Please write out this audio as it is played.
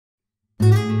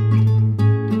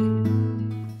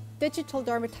Digital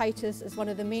dermatitis is one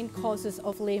of the main causes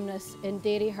of lameness in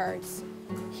dairy herds.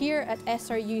 Here at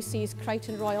SRUC's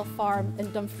Crichton Royal Farm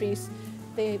in Dumfries,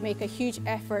 they make a huge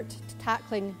effort to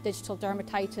tackling digital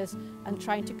dermatitis and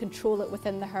trying to control it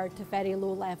within the herd to very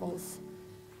low levels.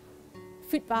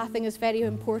 Footbathing is very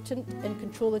important in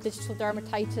control of digital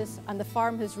dermatitis, and the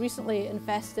farm has recently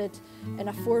invested in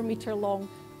a 4-metre long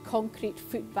concrete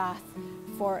foot bath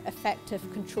for effective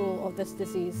control of this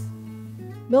disease.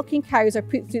 Milking cows are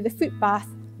put through the foot bath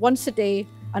once a day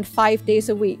and 5 days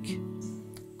a week.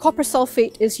 Copper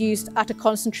sulfate is used at a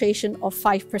concentration of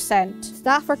 5%.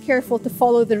 Staff are careful to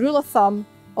follow the rule of thumb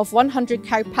of 100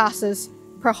 cow passes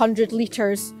per 100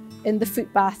 litres in the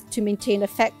foot bath to maintain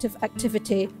effective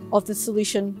activity of the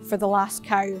solution for the last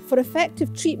cow. For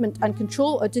effective treatment and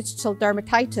control of digital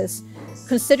dermatitis,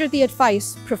 consider the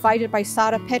advice provided by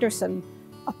Sarah Pedersen,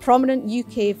 a prominent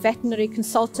UK veterinary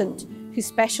consultant who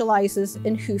specialises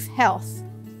in hoof health.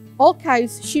 All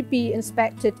cows should be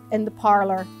inspected in the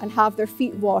parlour and have their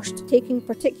feet washed, taking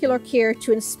particular care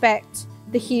to inspect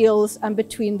the heels and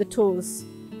between the toes.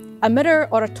 A mirror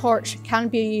or a torch can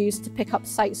be used to pick up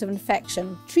sites of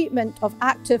infection. Treatment of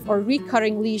active or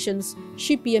recurring lesions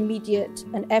should be immediate,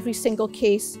 and every single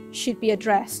case should be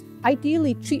addressed.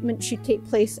 Ideally, treatment should take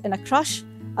place in a crush,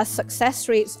 as success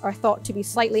rates are thought to be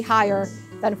slightly higher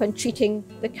than when treating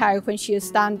the cow when she is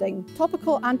standing.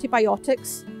 Topical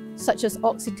antibiotics, such as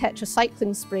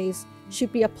oxytetracycline sprays,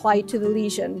 should be applied to the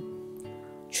lesion.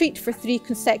 Treat for 3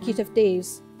 consecutive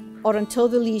days, or until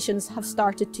the lesions have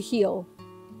started to heal.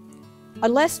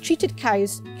 Unless treated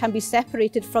cows can be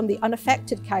separated from the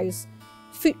unaffected cows,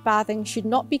 foot bathing should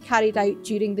not be carried out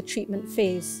during the treatment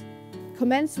phase.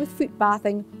 Commence with foot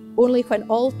bathing only when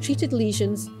all treated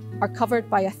lesions are covered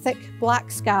by a thick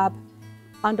black scab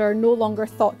and are no longer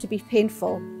thought to be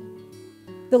painful.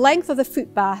 The length of the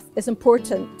foot bath is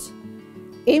important.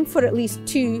 Aim for at least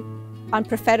 2 and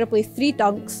preferably 3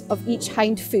 dunks of each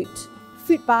hind foot.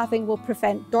 Foot bathing will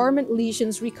prevent dormant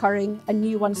lesions recurring and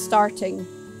new ones starting.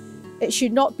 It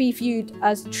should not be viewed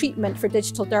as treatment for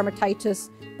digital dermatitis,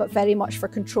 but very much for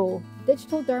control.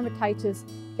 Digital dermatitis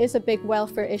is a big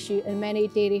welfare issue in many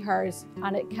dairy herds,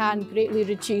 and it can greatly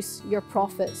reduce your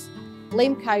profits.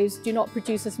 Lame cows do not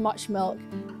produce as much milk,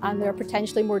 and they're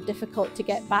potentially more difficult to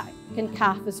get back in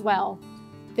calf as well.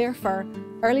 Therefore,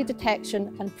 early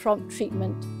detection and prompt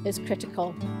treatment is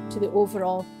critical to the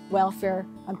overall welfare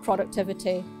and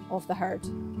productivity of the herd.